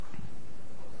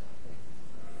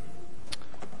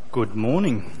Good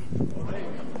morning.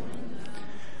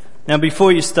 Now,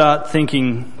 before you start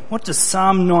thinking, what does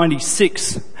Psalm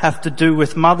 96 have to do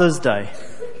with Mother's Day?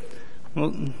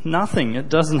 Well, nothing. It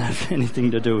doesn't have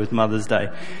anything to do with Mother's Day.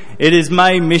 It is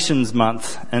May Missions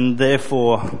Month, and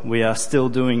therefore we are still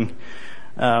doing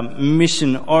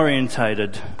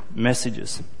mission-orientated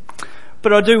messages.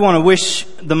 But I do want to wish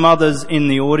the mothers in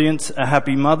the audience a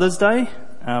happy Mother's Day.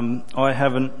 I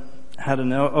haven't had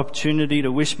an opportunity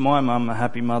to wish my mum a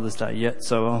happy Mother's Day yet,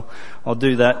 so I'll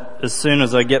do that as soon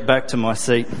as I get back to my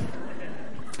seat.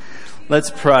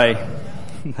 Let's pray.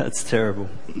 That's terrible.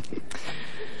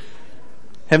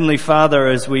 Heavenly Father,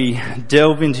 as we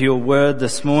delve into your word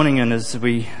this morning and as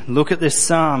we look at this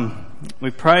psalm,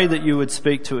 we pray that you would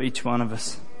speak to each one of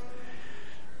us.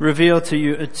 Reveal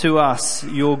to us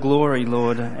your glory,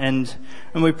 Lord, and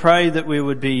we pray that we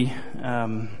would be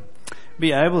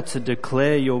able to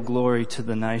declare your glory to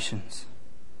the nations.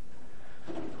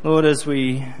 Lord, as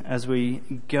we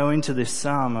go into this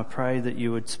psalm, I pray that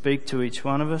you would speak to each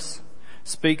one of us,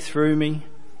 speak through me,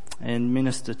 and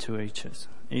minister to each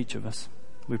of us.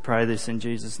 We pray this in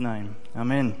Jesus' name.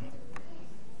 Amen.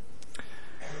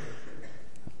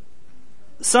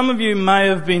 Some of you may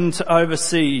have been to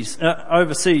overseas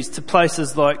to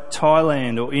places like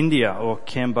Thailand or India or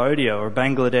Cambodia or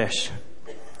Bangladesh.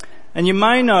 And you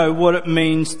may know what it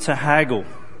means to haggle.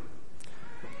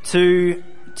 To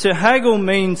haggle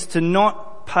means to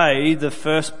not pay the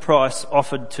first price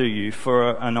offered to you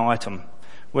for an item,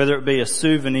 whether it be a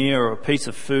souvenir or a piece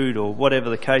of food or whatever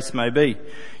the case may be.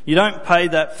 You don't pay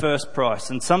that first price,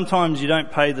 and sometimes you don't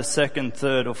pay the second,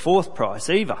 third or fourth price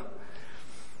either.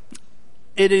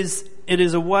 It is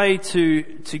a way to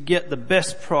get the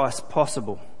best price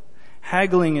possible.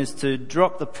 Haggling is to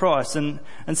drop the price, and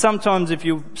sometimes if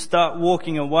you start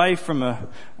walking away from a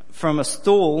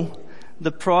stall,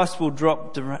 the price will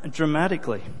drop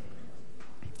dramatically.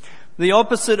 The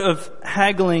opposite of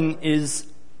haggling is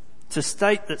to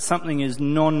state that something is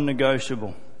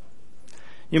non-negotiable.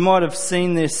 You might have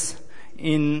seen this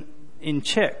in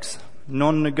checks,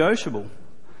 non-negotiable.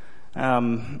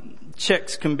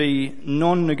 Checks can be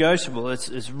non-negotiable.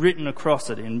 It's written across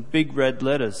it in big red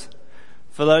letters.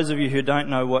 For those of you who don't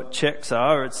know what checks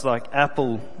are, it's like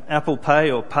Apple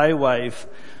Pay or PayWave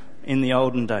in the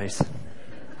olden days.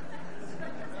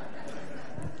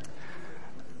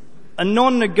 A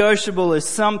non-negotiable is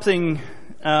something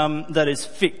that is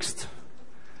fixed.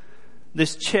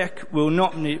 This check will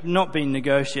not be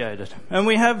negotiated. And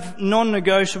we have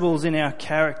non-negotiables in our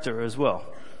character as well.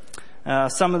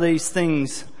 Some of these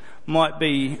things might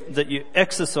be that you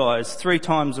exercise 3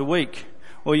 times a week,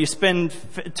 or you spend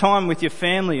time with your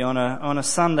family on a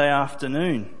Sunday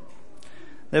afternoon.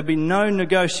 There'll be no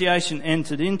negotiation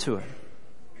entered into it.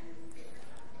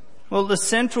 Well, the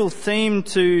central theme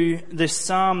to this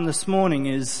psalm this morning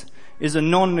is a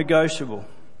non-negotiable.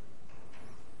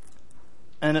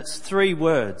 And it's 3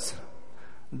 words.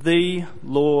 The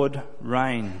Lord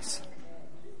reigns.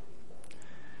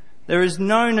 There is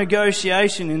no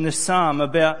negotiation in this psalm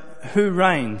about who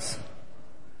reigns.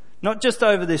 Not just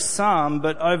over this psalm,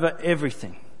 but over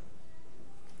everything.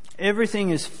 Everything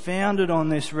is founded on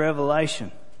this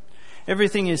revelation.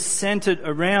 Everything is centered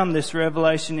around this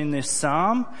revelation in this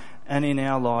psalm and in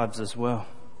our lives as well.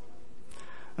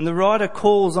 And the writer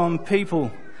calls on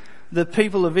the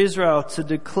people of Israel, to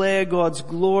declare God's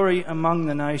glory among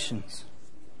the nations,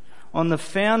 on the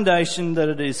foundation that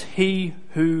it is He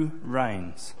who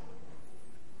reigns.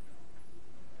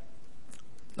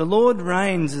 The Lord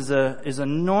reigns is a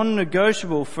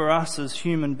non-negotiable for us as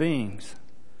human beings.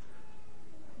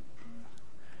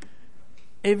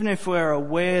 Even if we're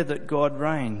aware that God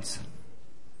reigns,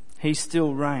 He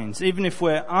still reigns. Even if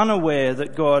we're unaware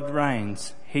that God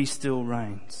reigns, He still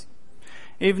reigns.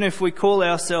 Even if we call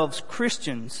ourselves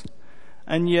Christians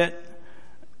and yet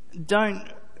don't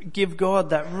give God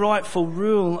that rightful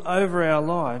rule over our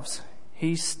lives,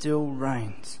 He still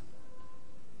reigns.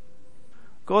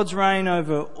 God's reign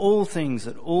over all things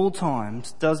at all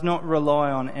times does not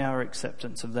rely on our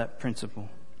acceptance of that principle,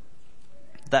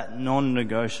 that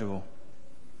non-negotiable.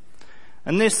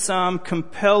 And this psalm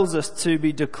compels us to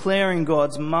be declaring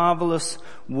God's marvellous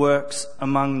works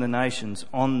among the nations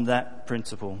on that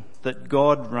principle, that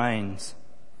God reigns.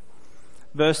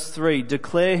 Verse 3,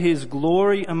 declare His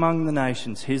glory among the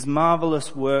nations, His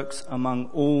marvellous works among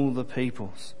all the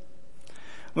peoples.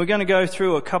 We're going to go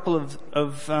through a couple of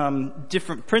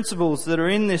different principles that are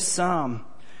in this psalm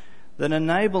that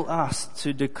enable us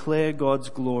to declare God's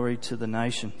glory to the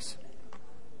nations.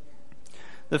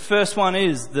 The first one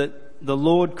is that the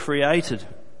Lord created.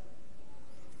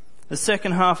 The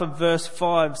second half of verse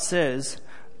 5 says,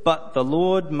 but the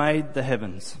Lord made the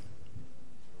heavens.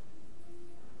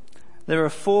 There are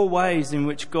 4 ways in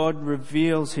which God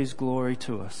reveals his glory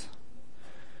to us.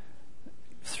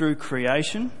 Through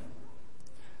creation,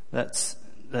 that's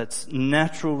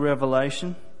natural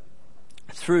revelation.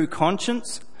 Through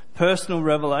conscience, personal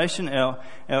revelation, our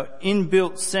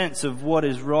inbuilt sense of what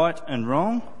is right and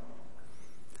wrong.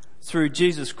 Through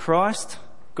Jesus Christ,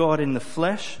 God in the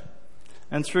flesh,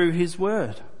 and through his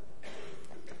word.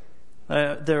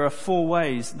 There are 4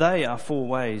 ways, they are 4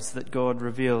 ways that God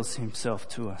reveals himself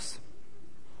to us.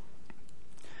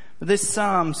 But this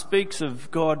psalm speaks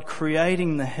of God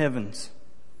creating the heavens.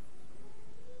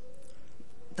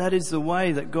 That is the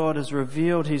way that God has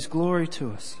revealed his glory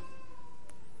to us.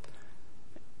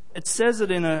 It says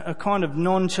it in a kind of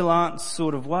nonchalant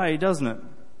sort of way, doesn't it?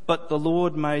 But the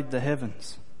Lord made the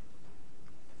heavens.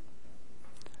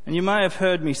 And you may have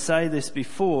heard me say this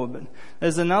before, but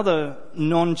there's another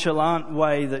nonchalant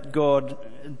way that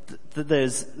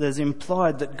there's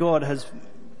implied that God has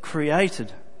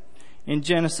created. In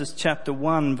Genesis chapter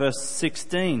 1 verse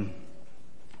 16.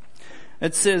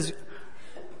 It says,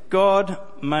 God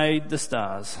made the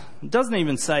stars. It doesn't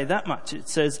even say that much. It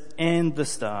says, and the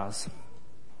stars.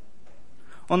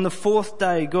 On the 4th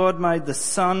day, God made the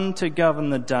sun to govern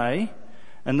the day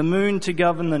and the moon to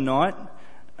govern the night.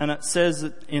 And it says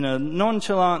it in a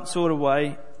nonchalant sort of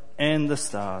way, and the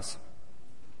stars.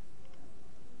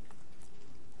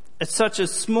 It's such a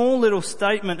small little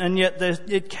statement, and yet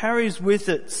it carries with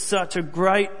it such a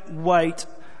great weight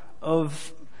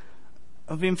of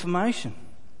information.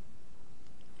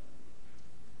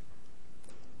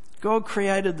 God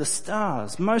created the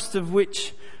stars, most of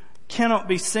which cannot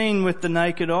be seen with the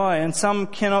naked eye, and some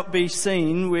cannot be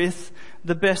seen with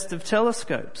the best of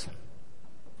telescopes.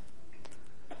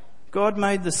 God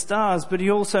made the stars, but he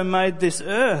also made this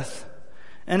earth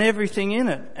and everything in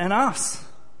it, and us.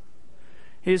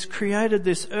 He has created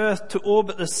this earth to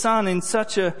orbit the sun in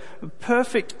such a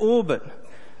perfect orbit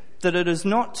that it is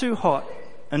not too hot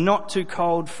and not too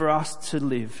cold for us to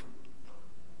live.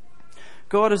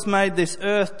 God has made this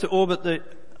earth to orbit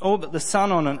the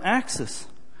sun on an axis,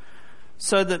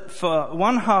 so that for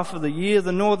 1 half of the year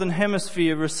the northern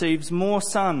hemisphere receives more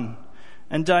sun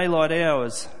and daylight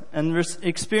hours and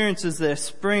experiences their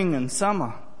spring and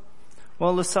summer,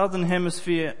 while the southern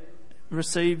hemisphere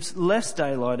receives less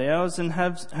daylight hours and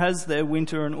has their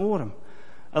winter and autumn,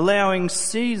 allowing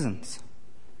seasons.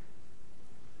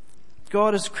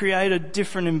 God has created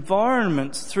different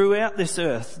environments throughout this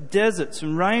earth, deserts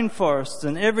and rainforests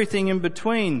and everything in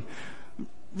between,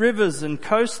 rivers and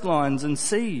coastlines and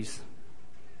seas.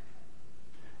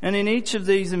 And in each of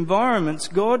these environments,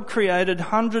 God created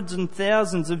hundreds and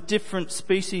thousands of different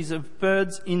species of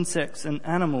birds, insects and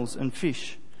animals and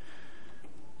fish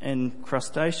and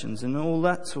crustaceans and all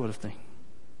that sort of thing.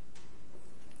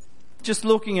 Just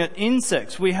looking at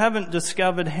insects, we haven't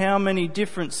discovered how many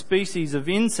different species of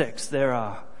insects there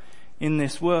are in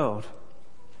this world.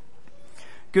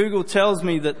 Google tells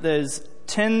me that there's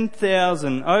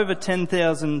over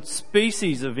 10,000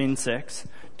 species of insects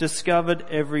discovered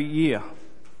every year.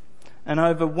 And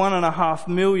over 1.5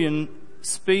 million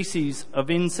species of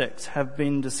insects have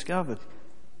been discovered.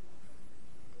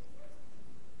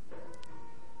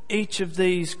 Each of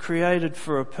these created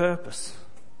for a purpose.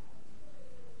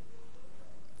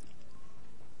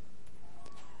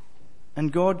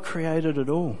 And God created it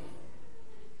all.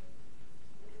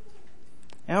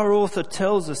 Our author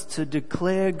tells us to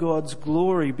declare God's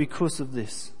glory because of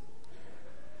this.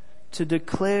 To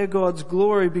declare God's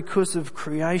glory because of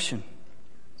creation.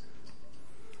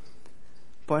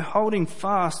 By holding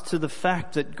fast to the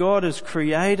fact that God has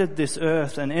created this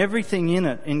earth and everything in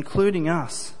it, including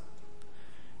us,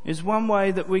 is one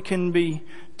way that we can be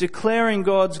declaring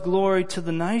God's glory to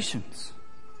the nations.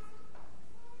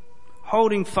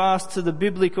 Holding fast to the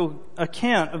biblical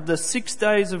account of the 6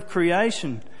 days of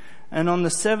creation, and on the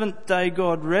 7th day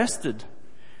God rested,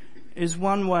 is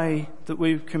one way that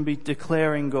we can be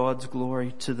declaring God's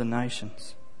glory to the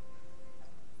nations.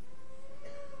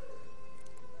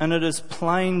 And it is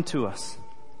plain to us.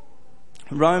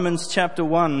 Romans chapter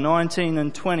 1, 19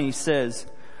 and 20 says,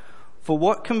 "For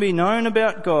what can be known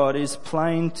about God is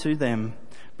plain to them,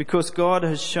 because God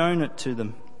has shown it to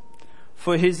them.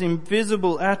 For his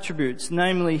invisible attributes,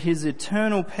 namely his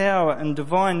eternal power and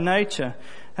divine nature,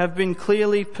 have been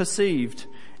clearly perceived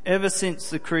ever since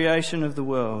the creation of the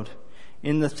world,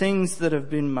 in the things that have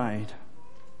been made.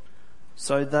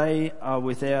 So they are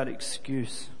without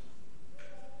excuse."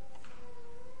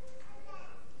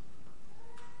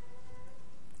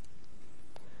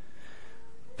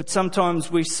 But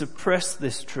sometimes we suppress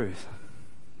this truth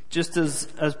just as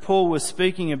Paul was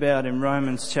speaking about in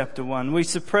Romans chapter 1. We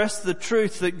suppress the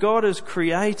truth that God has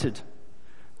created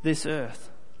this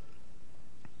earth.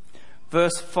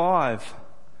 Verse 5,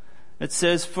 it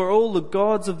says, "For all the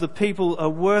gods of the people are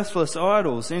worthless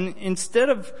idols." Instead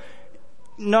of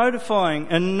notifying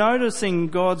and noticing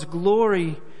God's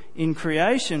glory in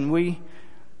creation, we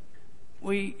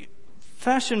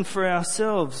fashion for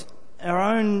ourselves our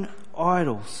own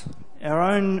idols, our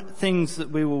own things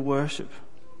that we will worship.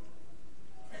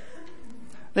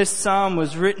 This psalm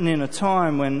was written in a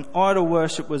time when idol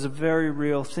worship was a very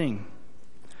real thing.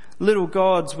 Little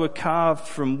gods were carved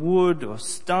from wood or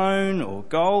stone or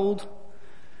gold.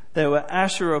 There were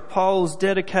Asherah poles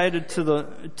dedicated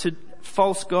to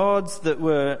false gods that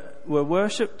were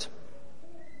worshipped.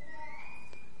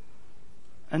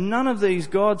 And none of these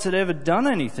gods had ever done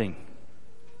anything.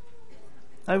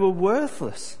 They were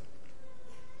worthless.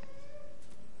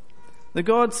 The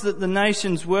gods that the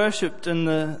nations worshipped and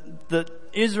that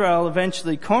Israel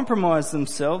eventually compromised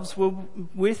themselves were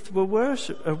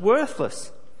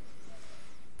worthless.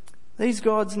 These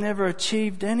gods never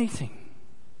achieved anything.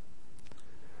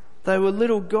 They were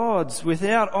little gods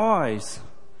without eyes,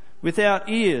 without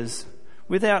ears,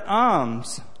 without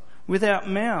arms, without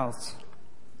mouths.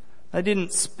 They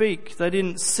didn't speak, they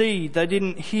didn't see, they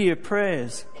didn't hear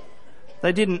prayers.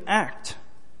 They didn't act.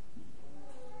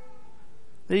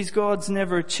 These gods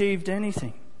never achieved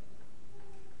anything.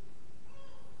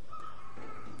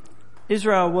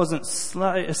 Israel wasn't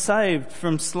saved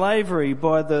from slavery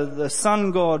by the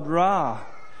sun god Ra.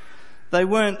 They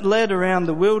weren't led around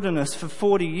the wilderness for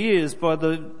 40 years by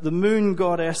the moon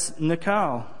goddess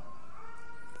Nikal.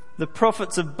 The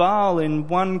prophets of Baal in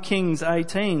 1 Kings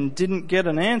 18 didn't get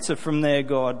an answer from their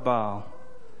god Baal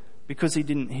because he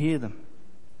didn't hear them,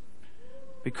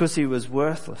 because he was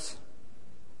worthless.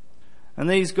 And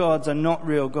these gods are not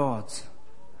real gods.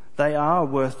 They are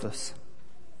worthless,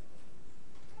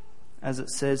 as it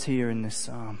says here in this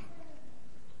psalm.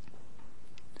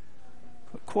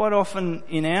 But quite often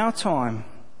in our time,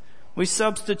 we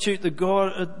substitute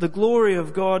the glory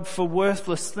of God for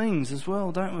worthless things as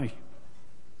well, don't we?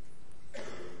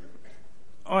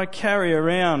 I carry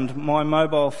around my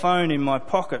mobile phone in my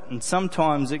pocket, and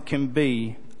sometimes it can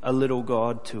be a little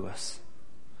god to us.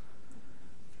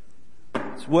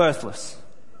 It's worthless.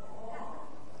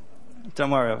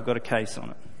 Don't worry, I've got a case on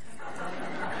it.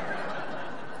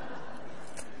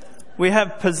 We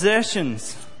have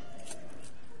possessions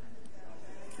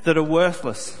that are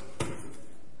worthless.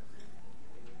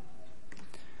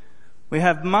 We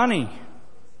have money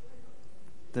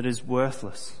that is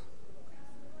worthless.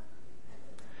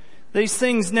 These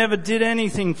things never did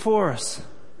anything for us.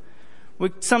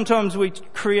 Sometimes we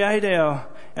create our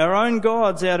own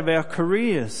gods out of our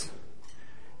careers,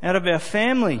 out of our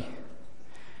family.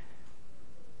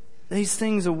 These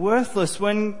things are worthless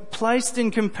when placed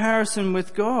in comparison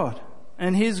with God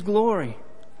and His glory.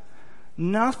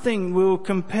 Nothing will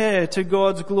compare to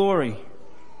God's glory,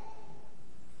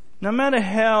 no matter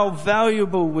how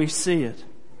valuable we see it.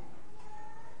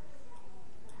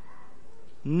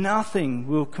 Nothing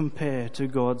will compare to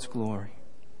God's glory.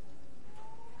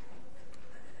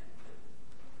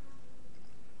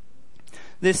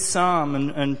 This psalm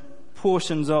and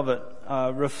portions of it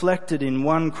are reflected in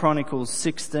 1 Chronicles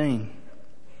 16.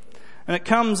 And it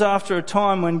comes after a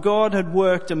time when God had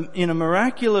worked in a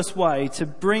miraculous way to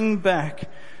bring back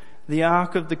the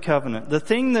Ark of the Covenant, the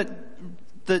thing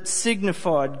that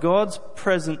signified God's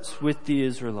presence with the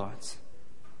Israelites.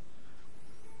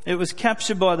 It was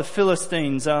captured by the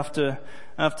Philistines after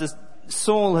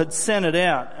Saul had sent it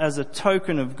out as a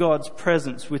token of God's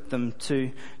presence with them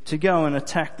to go and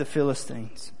attack the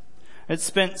Philistines. It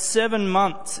spent 7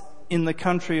 months in the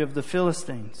country of the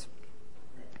Philistines.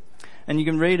 And you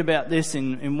can read about this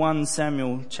in 1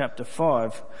 Samuel chapter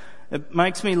 5. It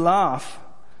makes me laugh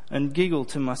and giggle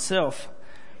to myself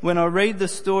when I read the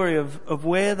story of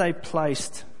where they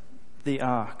placed the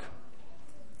ark.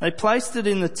 They placed it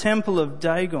in the temple of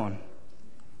Dagon.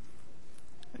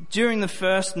 During the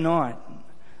first night,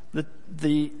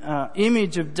 the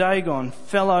image of Dagon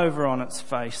fell over on its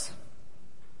face.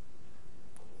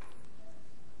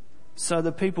 So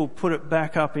the people put it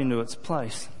back up into its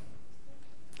place.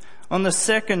 On the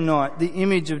second night, the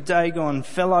image of Dagon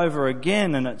fell over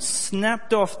again, and it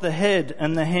snapped off the head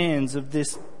and the hands of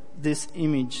this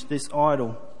image, this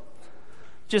idol,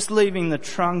 just leaving the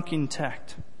trunk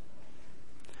intact,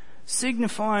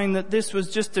 signifying that this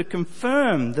was just to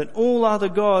confirm that all other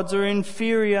gods are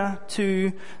inferior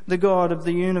to the God of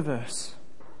the universe,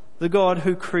 the God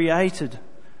who created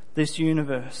this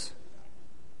universe,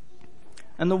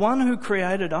 and the one who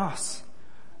created us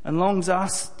and longs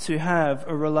us to have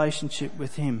a relationship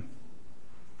with him.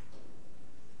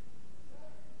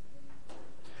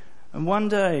 And one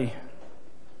day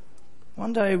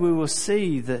we will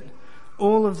see that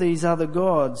all of these other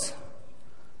gods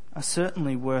are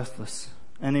certainly worthless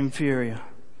and inferior.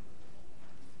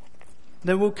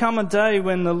 There will come a day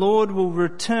when the Lord will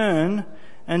return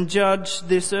and judge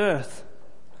this earth.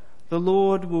 The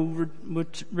Lord will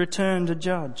return to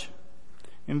judge.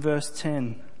 In verse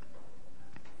 10.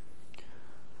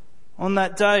 On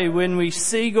that day when we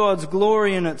see God's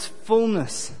glory in its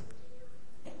fullness,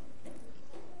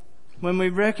 when we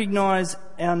recognize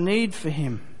our need for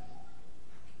him,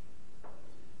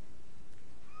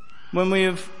 when we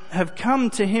have come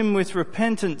to him with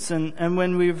repentance and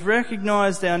when we've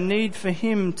recognized our need for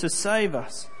him to save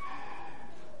us,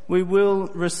 we will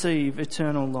receive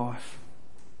eternal life.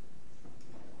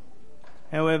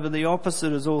 However, the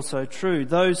opposite is also true.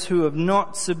 Those who have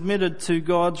not submitted to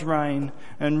God's reign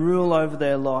and rule over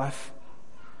their life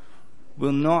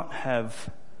will not have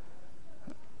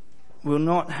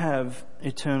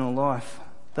eternal life.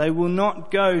 They will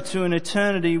not go to an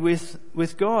eternity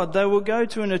with God. They will go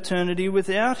to an eternity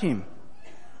without him,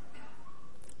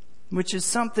 which is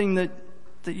something that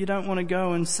you don't want to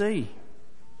go and see.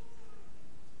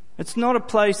 It's not a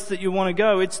place that you want to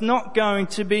go. It's not going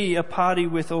to be a party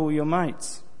with all your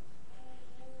mates.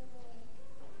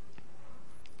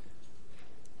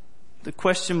 The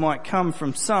question might come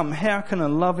from some, how can a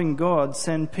loving God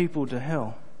send people to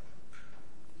hell?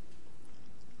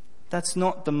 That's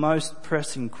not the most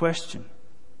pressing question.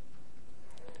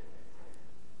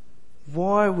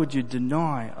 Why would you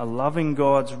deny a loving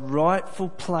God's rightful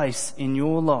place in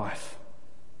your life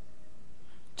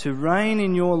to reign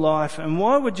in your life, and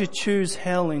why would you choose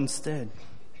hell instead?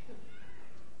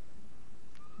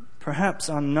 Perhaps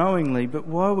unknowingly, but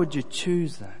why would you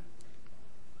choose that?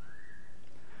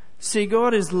 See,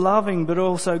 God is loving, but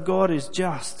also God is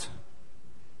just.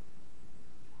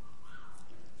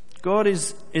 God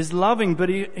is loving, but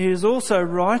he is also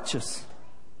righteous.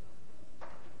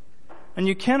 And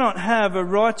you cannot have a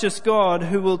righteous God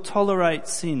who will tolerate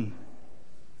sin.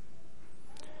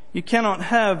 You cannot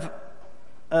have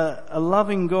a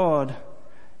loving God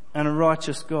and a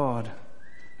righteous God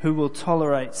who will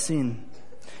tolerate sin.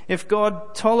 If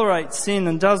God tolerates sin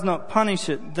and does not punish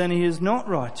it, then he is not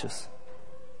righteous.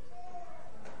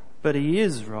 But he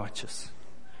is righteous,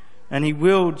 and he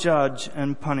will judge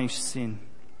and punish sin.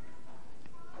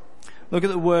 Look at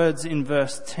the words in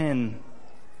verse 10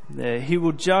 there. He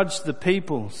will judge the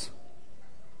peoples.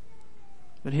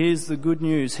 But here's the good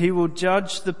news. He will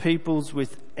judge the peoples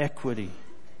with equity.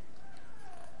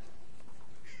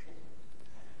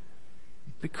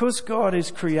 Because God is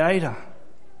creator,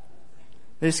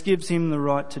 this gives him the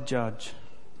right to judge.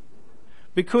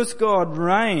 Because God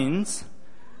reigns,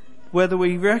 whether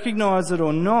we recognize it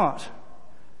or not,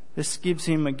 this gives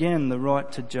him again the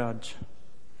right to judge.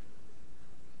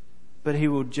 But he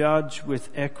will judge with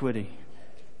equity.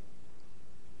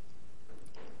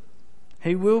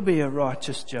 He will be a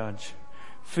righteous judge,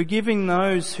 forgiving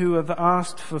those who have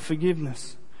asked for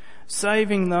forgiveness,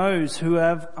 saving those who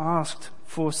have asked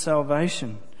for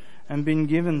salvation and been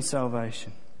given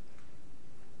salvation.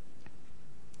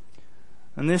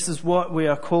 And this is what we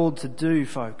are called to do,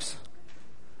 folks.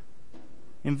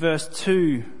 In verse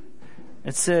 2,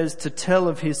 it says to tell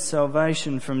of his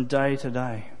salvation from day to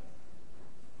day.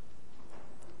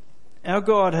 Our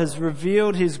God has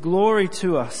revealed his glory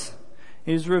to us.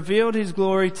 He has revealed his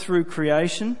glory through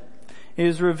creation. He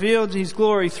has revealed his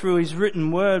glory through his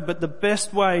written word, but the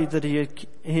best way that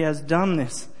he has done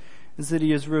this is that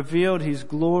he has revealed his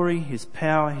glory, his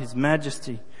power, his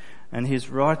majesty, and his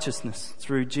righteousness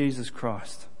through Jesus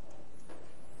Christ.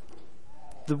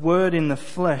 The Word in the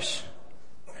flesh.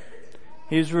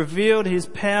 He has revealed his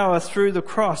power through the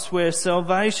cross where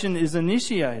salvation is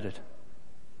initiated.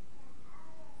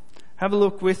 Have a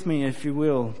look with me, if you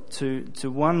will, to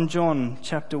 1 John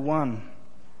chapter 1,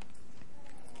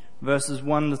 verses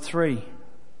 1 to 3.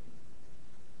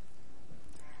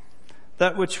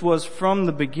 That which was from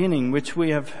the beginning, which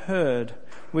we have heard,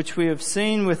 which we have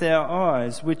seen with our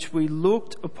eyes, which we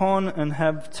looked upon and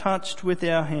have touched with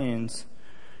our hands,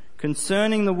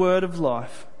 concerning the word of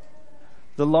life.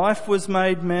 The life was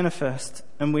made manifest,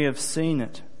 and we have seen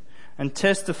it, and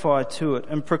testify to it,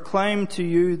 and proclaim to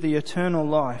you the eternal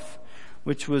life,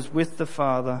 which was with the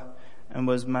Father and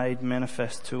was made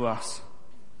manifest to us.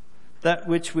 That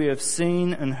which we have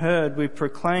seen and heard we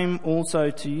proclaim also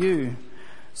to you,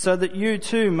 so that you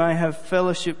too may have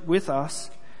fellowship with us,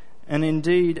 and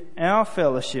indeed our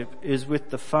fellowship is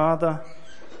with the Father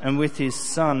and with his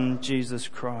Son, Jesus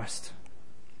Christ.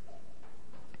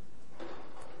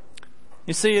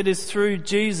 You see, it is through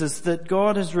Jesus that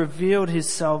God has revealed his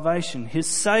salvation, his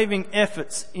saving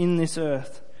efforts in this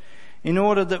earth, in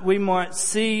order that we might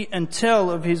see and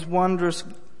tell of his wondrous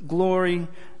glory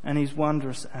and his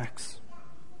wondrous acts.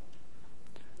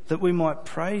 That we might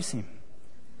praise him.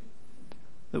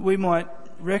 That we might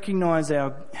recognise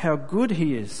how good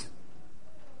he is.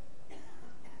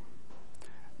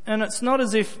 And it's not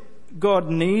as if God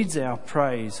needs our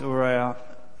praise or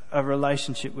a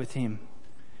relationship with him.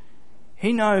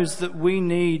 He knows that we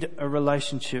need a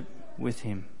relationship with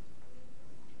him.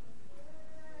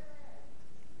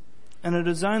 And it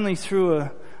is only through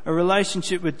a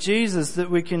relationship with Jesus that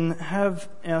we can have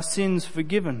our sins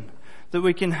forgiven, that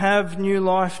we can have new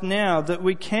life now, that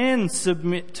we can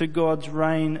submit to God's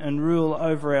reign and rule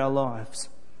over our lives,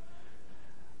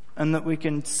 and that we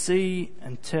can see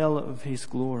and tell of his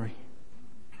glory.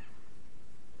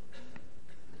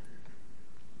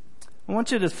 I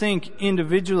want you to think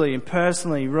individually and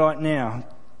personally right now.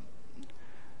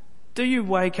 Do you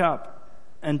wake up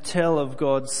and tell of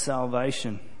God's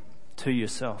salvation to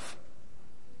yourself?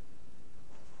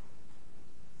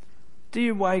 Do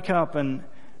you wake up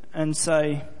and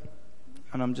say,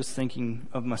 and I'm just thinking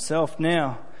of myself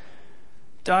now,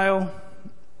 Dale,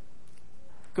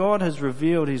 God has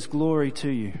revealed his glory to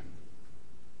you.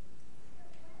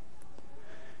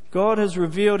 God has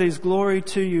revealed his glory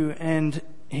to you and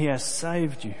he has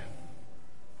saved you.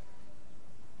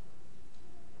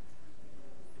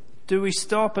 Do we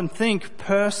stop and think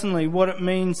personally what it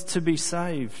means to be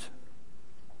saved?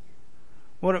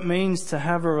 What it means to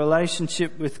have a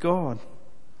relationship with God?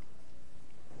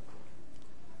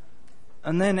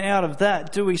 And then out of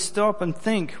that, do we stop and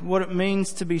think what it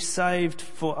means to be saved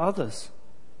for others?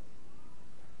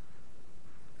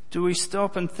 Do we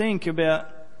stop and think about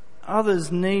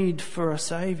others' need for a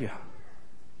Saviour?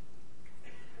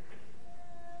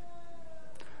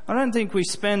 I don't think we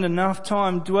spend enough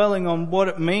time dwelling on what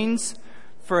it means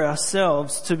for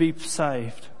ourselves to be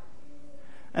saved.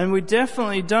 And we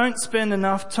definitely don't spend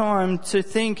enough time to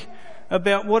think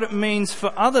about what it means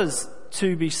for others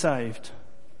to be saved,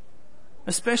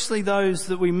 especially those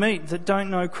that we meet that don't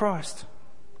know Christ.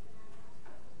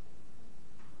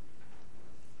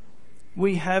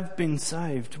 We have been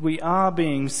saved. We are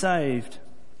being saved.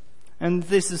 And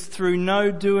this is through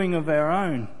no doing of our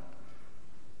own.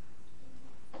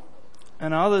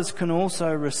 And others can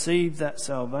also receive that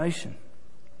salvation.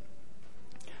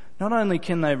 Not only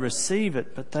can they receive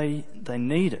it, but they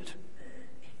need it.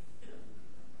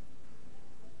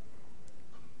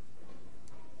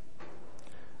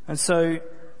 And so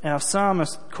our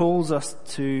psalmist calls us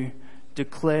to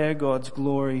declare God's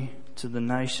glory to the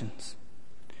nations.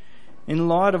 In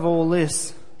light of all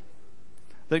this,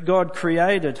 that God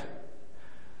created,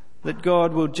 that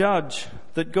God will judge,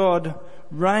 that God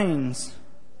reigns,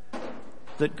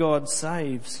 that God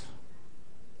saves,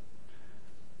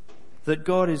 that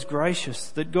God is gracious,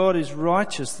 that God is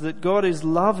righteous, that God is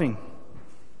loving,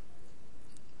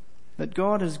 that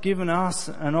God has given us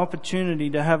an opportunity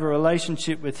to have a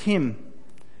relationship with him.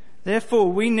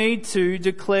 Therefore, we need to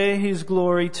declare his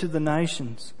glory to the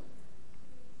nations.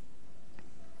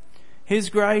 His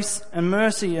grace and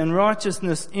mercy and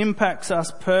righteousness impacts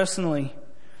us personally.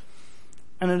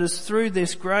 And it is through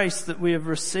this grace that we have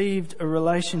received a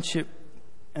relationship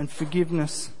and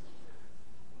forgiveness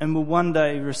and will one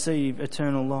day receive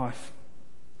eternal life.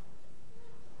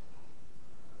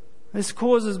 This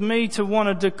causes me to want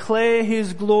to declare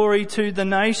his glory to the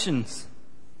nations.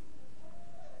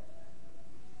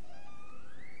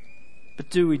 But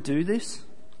do we do this?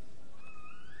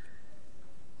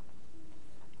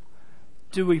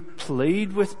 Do we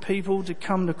plead with people to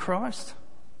come to Christ?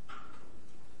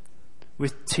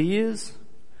 With tears?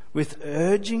 With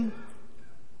urging?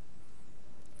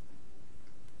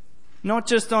 Not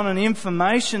just on an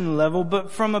information level, but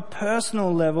from a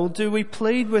personal level, do we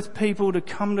plead with people to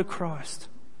come to Christ?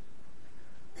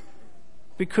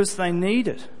 Because they need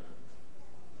it.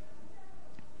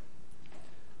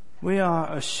 We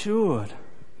are assured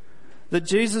that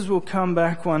Jesus will come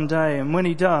back one day, and when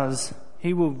he does,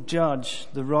 he will judge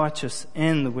the righteous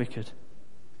and the wicked.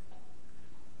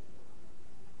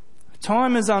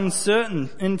 Time is uncertain.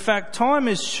 In fact, time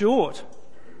is short.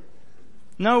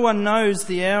 No one knows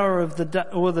the hour of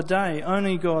the day,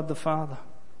 only God the Father.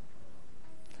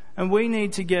 And we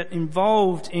need to get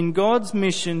involved in God's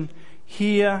mission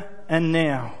here and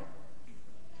now.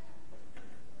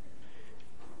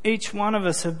 Each one of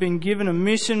us have been given a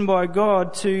mission by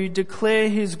God to declare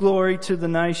his glory to the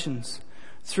nations,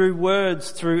 through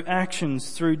words, through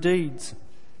actions, through deeds.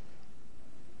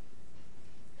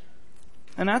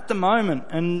 And at the moment,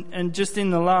 and just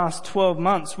in the last 12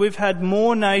 months, we've had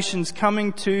more nations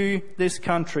coming to this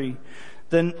country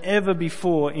than ever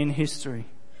before in history.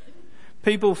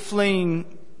 People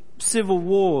fleeing civil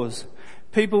wars,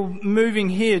 people moving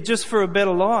here just for a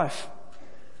better life.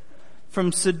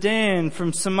 From Sudan,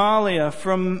 from Somalia,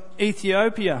 from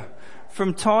Ethiopia,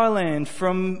 from Thailand,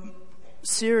 from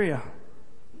Syria.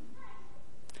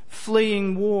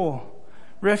 Fleeing war,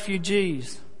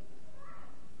 refugees.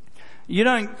 You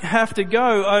don't have to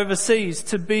go overseas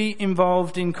to be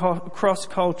involved in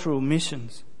cross-cultural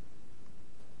missions.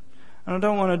 And I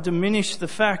don't want to diminish the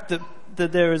fact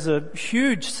that there is a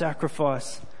huge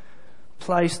sacrifice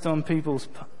placed on people's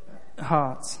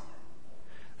hearts.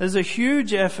 There's a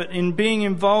huge effort in being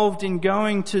involved in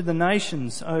going to the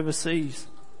nations overseas.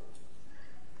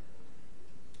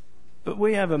 But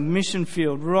we have a mission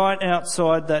field right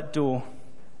outside that door.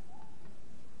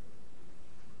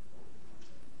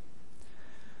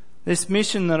 This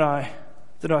mission that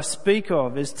I speak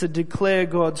of is to declare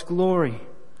God's glory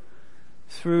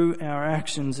through our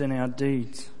actions and our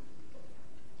deeds.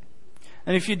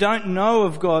 And if you don't know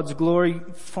of God's glory,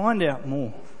 find out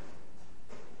more.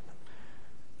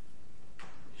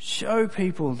 Show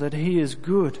people that He is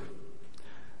good,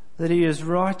 that He is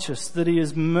righteous, that He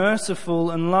is merciful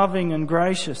and loving and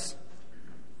gracious,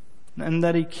 and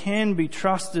that He can be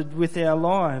trusted with our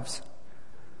lives.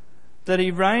 That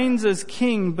He reigns as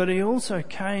King, but He also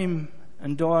came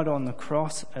and died on the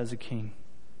cross as a King.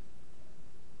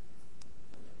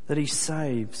 That He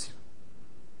saves.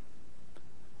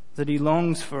 That He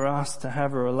longs for us to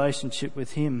have a relationship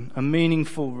with Him, a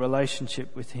meaningful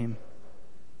relationship with Him.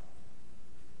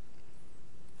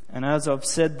 And as I've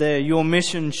said there, your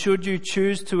mission, should you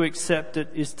choose to accept it,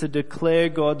 is to declare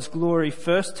God's glory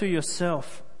first to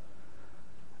yourself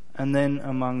and then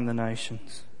among the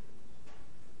nations.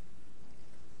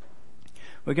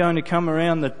 We're going to come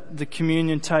around the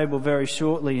communion table very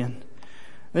shortly, and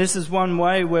this is one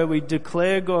way where we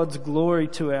declare God's glory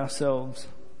to ourselves,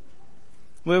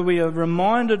 where we are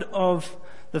reminded of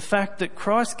the fact that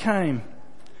Christ came,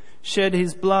 shed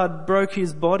His blood, broke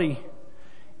His body,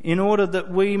 in order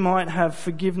that we might have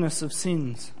forgiveness of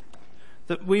sins,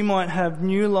 that we might have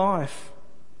new life,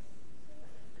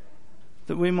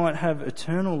 that we might have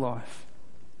eternal life.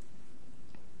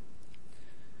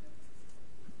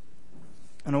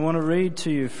 And I want to read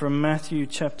to you from Matthew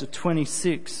chapter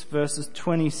 26, verses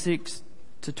 26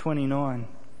 to 29,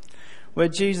 where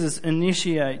Jesus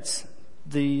initiates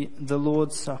the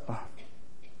Lord's Supper.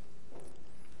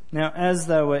 Now, as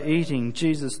they were eating,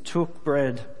 Jesus took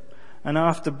bread, and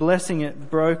after blessing it,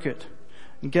 broke it,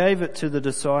 and gave it to the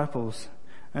disciples,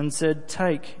 and said,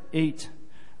 "Take, eat,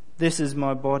 this is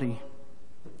my body."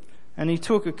 And He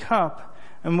took a cup,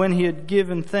 and when He had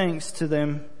given thanks, He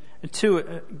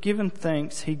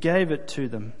gave it to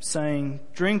them, saying,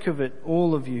 "Drink of it,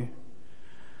 all of you,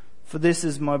 for this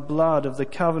is my blood of the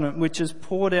covenant, which is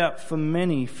poured out for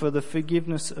many for the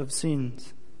forgiveness of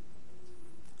sins.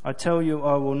 I tell you,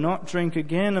 I will not drink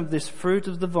again of this fruit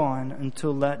of the vine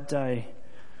until that day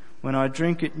when I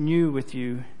drink it new with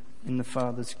you in the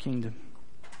Father's kingdom."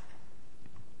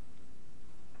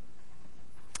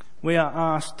 We are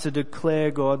asked to declare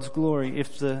God's glory.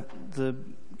 If the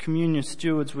communion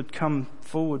stewards would come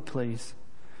forward, please.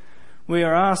 We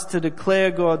are asked to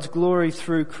declare God's glory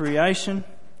through creation,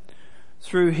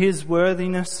 through His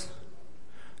worthiness,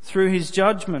 through His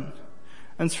judgment,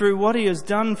 and through what He has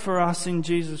done for us in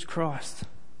Jesus Christ.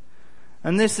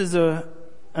 And this is an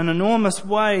enormous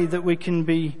way that we can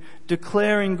be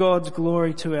declaring God's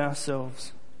glory to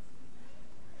ourselves.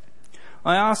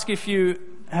 I ask, if you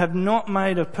have not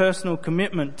made a personal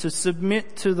commitment to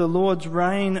submit to the Lord's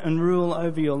reign and rule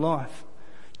over your life,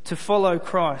 to follow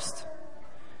Christ,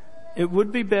 it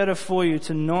would be better for you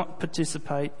to not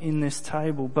participate in this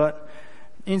table, but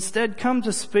instead come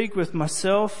to speak with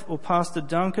myself or Pastor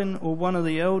Duncan or one of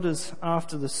the elders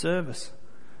after the service,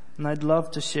 and they'd love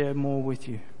to share more with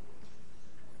you.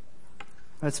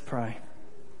 Let's pray.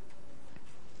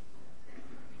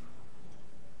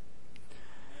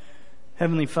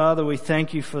 Heavenly Father, we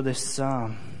thank You for this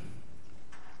psalm.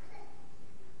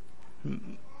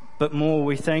 But more,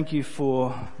 we thank You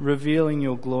for revealing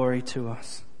Your glory to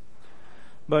us,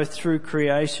 both through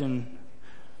creation,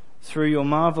 through Your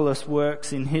marvelous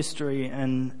works in history,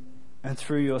 and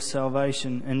through Your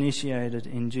salvation initiated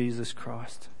in Jesus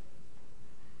Christ.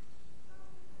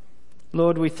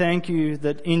 Lord, we thank You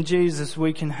that in Jesus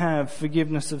we can have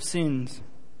forgiveness of sins,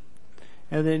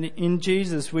 and that in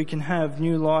Jesus we can have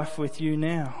new life with You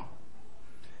now,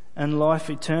 and life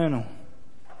eternal.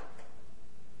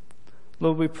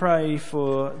 Lord, we pray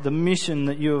for the mission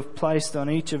that you have placed on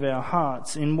each of our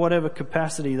hearts in whatever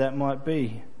capacity that might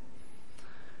be.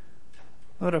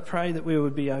 Lord, I pray that we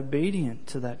would be obedient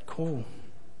to that call,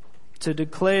 to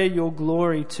declare your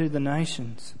glory to the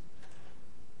nations.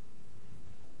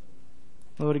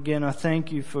 Lord, again, I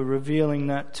thank you for revealing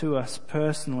that to us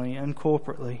personally and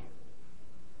corporately.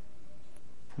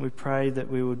 We pray that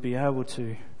we would be able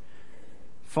to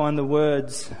find the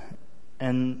words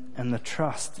and the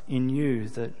trust in you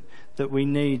that we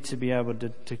need to be able to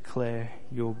declare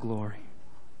your glory.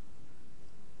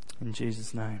 In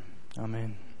Jesus' name,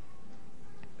 amen.